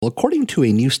According to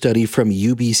a new study from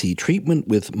UBC, treatment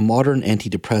with modern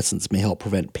antidepressants may help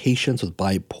prevent patients with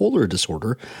bipolar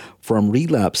disorder from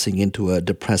relapsing into a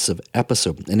depressive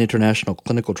episode. An international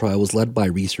clinical trial was led by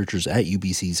researchers at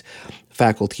UBC's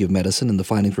Faculty of Medicine, and the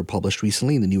findings were published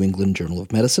recently in the New England Journal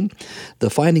of Medicine. The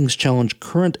findings challenge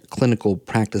current clinical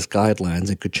practice guidelines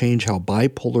and could change how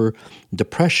bipolar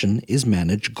depression is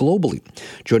managed globally.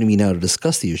 Joining me now to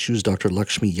discuss the issues, Dr.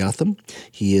 Lakshmi Yatham.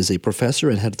 He is a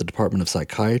professor and head of the Department of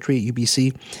Psychiatry at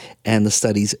UBC and the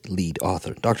study's lead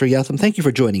author. Dr. Yatham, thank you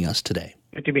for joining us today.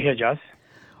 Good to be here, Josh.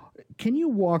 Can you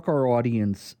walk our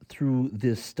audience through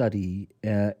this study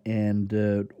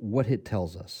and what it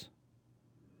tells us?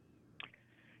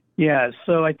 Yeah,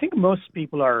 so I think most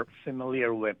people are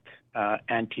familiar with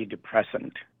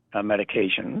antidepressant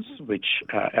medications, which,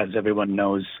 as everyone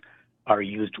knows, are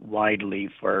used widely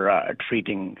for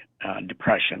treating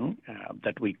depression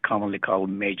that we commonly call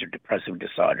major depressive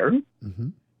disorder. Mm-hmm.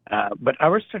 But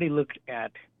our study looked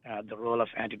at the role of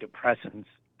antidepressants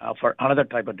for another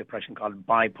type of depression called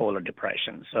bipolar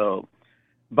depression. So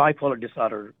bipolar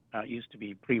disorder used to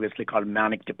be previously called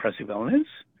manic depressive illness.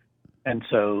 And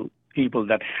so people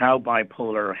that have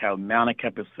bipolar have manic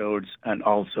episodes and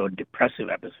also depressive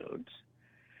episodes.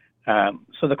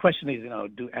 So the question is,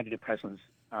 do antidepressants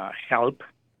help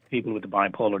people with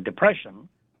bipolar depression,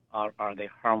 or are they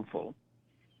harmful?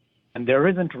 And there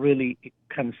isn't really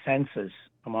consensus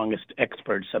amongst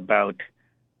experts about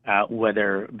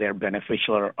whether they're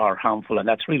beneficial or harmful, and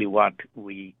that's really what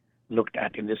we looked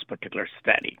at in this particular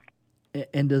study.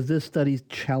 And does this study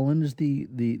challenge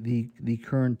the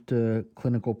current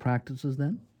clinical practices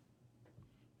then?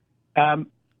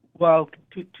 Well,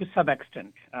 to some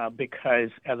extent, because,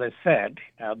 as I said,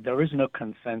 there is no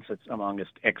consensus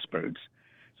amongst experts.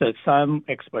 So some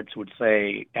experts would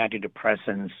say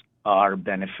antidepressants are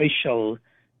beneficial,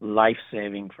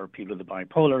 life-saving for people with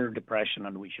bipolar depression,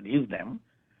 and we should use them.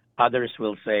 Others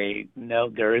will say, no,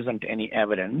 there isn't any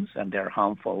evidence, and they're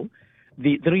harmful.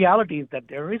 The reality is that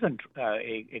there isn't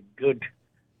a good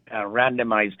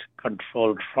randomized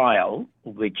controlled trial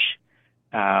which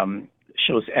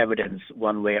shows evidence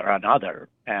one way or another.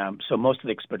 So most of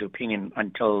the expert opinion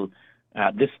until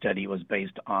this study was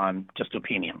based on just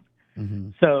opinion.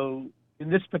 Mm-hmm. So in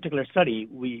this particular study,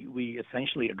 we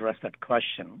essentially addressed that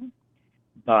question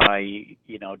by,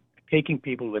 taking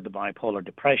people with bipolar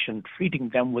depression, treating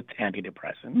them with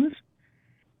antidepressants.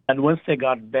 And once they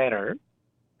got better,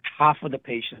 half of the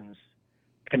patients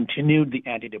continued the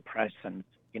antidepressants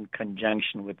in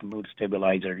conjunction with mood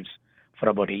stabilizers for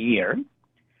about a year.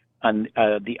 And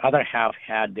the other half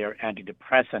had their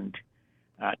antidepressant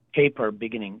taper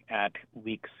beginning at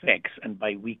week 6. And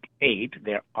by week 8,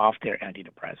 they're off their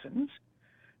antidepressants.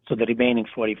 So the remaining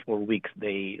 44 weeks,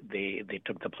 they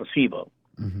took the placebo.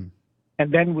 Mm-hmm.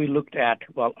 And then we looked at,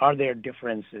 are there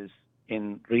differences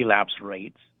in relapse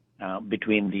rates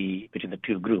between the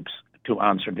two groups to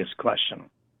answer this question?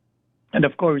 And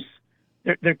of course,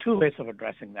 there are two ways of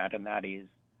addressing that, and that is,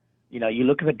 you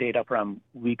look at the data from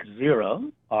week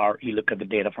 0 or you look at the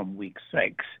data from week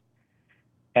 6.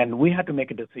 And we had to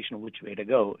make a decision which way to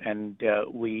go. And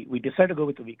we decided to go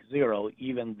with the week 0,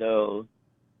 even though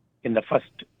in the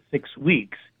first 6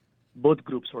 weeks, both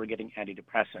groups were getting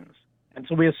antidepressants. And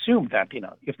so we assumed that,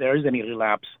 if there is any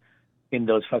relapse in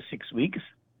those first 6 weeks,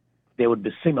 they would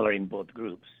be similar in both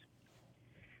groups.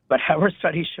 But our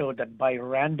study showed that by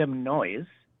random noise,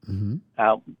 mm-hmm.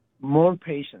 More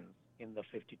patients in the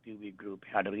 52-week group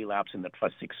had a relapse in the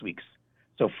first 6 weeks.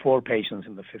 So 4 patients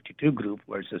in the 52 group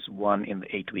versus 1 in the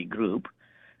 8-week group.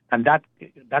 And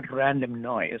that random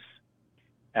noise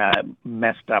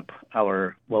messed up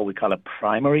our, what we call a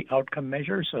primary outcome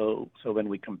measure. So when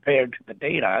we compared the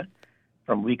data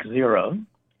from week 0,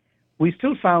 we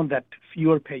still found that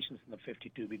fewer patients in the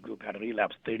 52-week group had a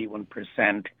relapse,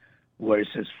 31%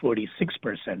 versus 46%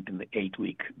 in the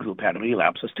 8-week group had a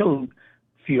relapse. So still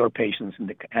fewer patients in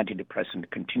the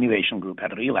antidepressant continuation group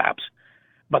had a relapse.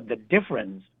 But the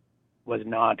difference was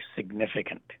not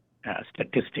significant,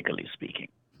 statistically speaking.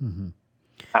 Mm-hmm.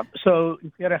 So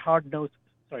if you're a hard-nosed...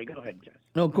 Sorry, go ahead, Jess.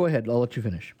 No, go ahead. I'll let you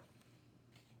finish.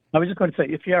 I was just going to say,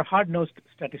 if you're a hard-nosed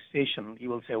statistician, you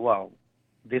will say, well,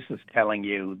 this is telling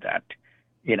you that,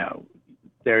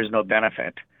 there is no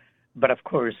benefit. But of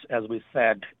course, as we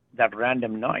said, that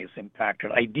random noise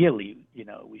impacted. Ideally,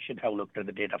 we should have looked at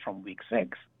the data from week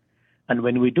 6. And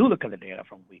when we do look at the data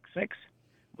from week 6,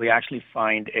 we actually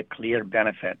find a clear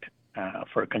benefit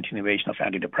for continuation of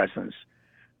antidepressants,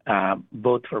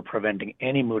 both for preventing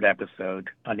any mood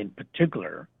episode and in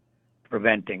particular,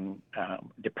 preventing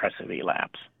depressive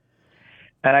relapse.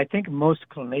 And I think most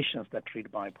clinicians that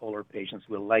treat bipolar patients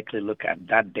will likely look at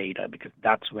that data because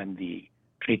that's when the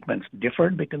treatments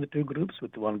differed between the two groups,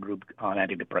 with one group on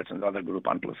antidepressants, the other group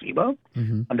on placebo.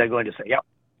 Mm-hmm. And they're going to say,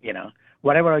 yeah,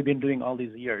 whatever I've been doing all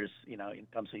these years, in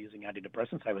terms of using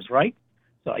antidepressants, I was right.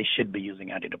 So I should be using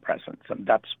antidepressants. And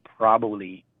that's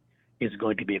probably is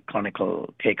going to be a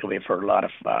clinical takeaway for a lot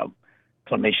of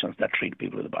clinicians that treat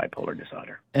people with bipolar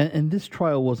disorder. And this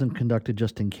trial wasn't conducted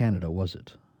just in Canada, was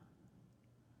it?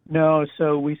 No,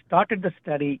 so we started the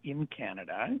study in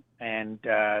Canada, and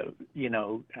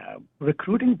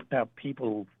recruiting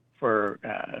people for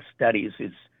studies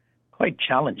is quite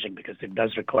challenging because it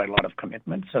does require a lot of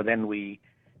commitment. So then we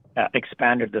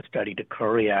expanded the study to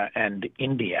Korea and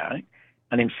India,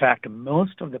 and in fact,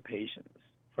 most of the patients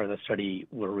for the study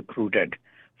were recruited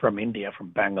from India, from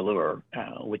Bangalore,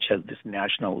 which has this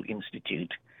national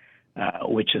institute,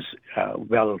 which is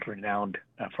well renowned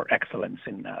for excellence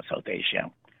in South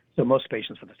Asia. So most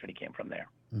patients for the study came from there.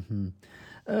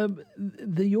 Mm-hmm.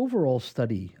 The overall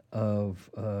study of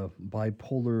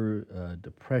bipolar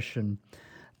depression,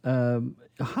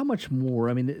 how much more?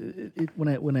 I mean,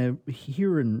 when I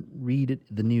hear and read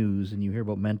the news, and you hear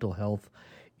about mental health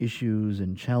issues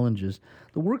and challenges,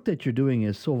 the work that you're doing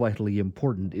is so vitally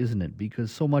important, isn't it?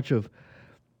 Because so much of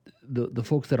the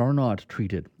folks that are not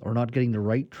treated or not getting the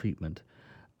right treatment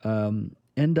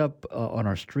end up on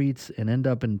our streets and end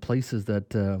up in places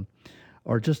that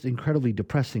are just incredibly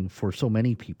depressing for so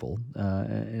many people.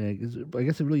 And I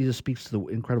guess it really just speaks to the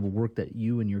incredible work that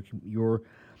you and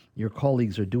your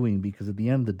colleagues are doing, because at the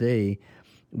end of the day,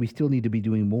 we still need to be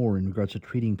doing more in regards to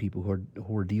treating people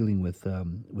who are dealing with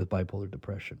bipolar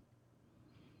depression.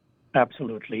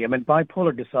 Absolutely. I mean,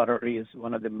 bipolar disorder is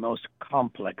one of the most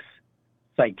complex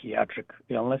psychiatric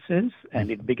illnesses,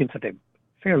 and it begins at a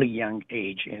fairly young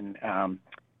age in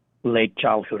late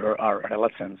childhood or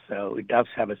adolescence. So it does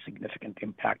have a significant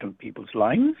impact on people's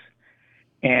lives.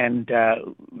 And,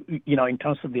 in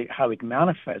terms of how it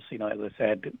manifests, as I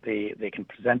said, they can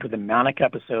present with the manic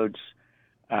episodes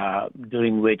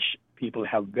during which people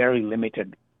have very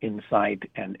limited insight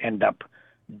and end up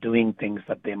doing things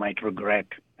that they might regret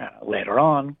later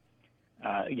on,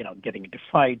 getting into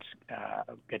fights,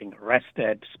 getting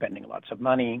arrested, spending lots of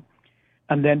money.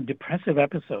 And then depressive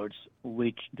episodes,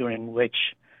 during which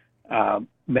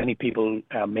many people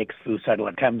make suicidal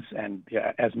attempts, and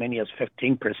as many as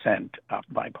 15% of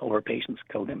bipolar patients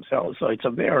kill themselves. So it's a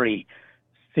very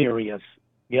serious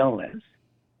illness.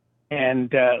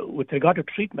 And with regard to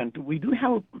treatment, we do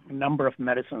have a number of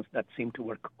medicines that seem to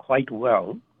work quite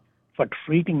well for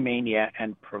treating mania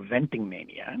and preventing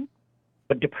mania.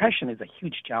 But depression is a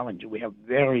huge challenge. We have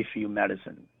very few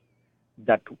medicines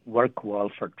that work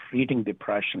well for treating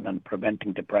depression and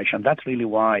preventing depression. That's really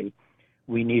why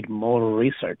we need more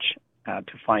research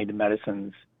to find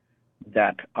medicines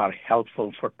that are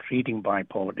helpful for treating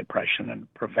bipolar depression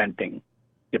and preventing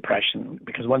depression.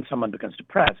 Because once someone becomes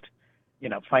depressed,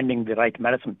 finding the right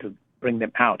medicine to bring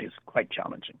them out is quite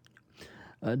challenging.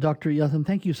 Dr. Yatham,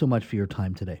 thank you so much for your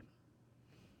time today.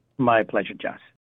 My pleasure, Jess.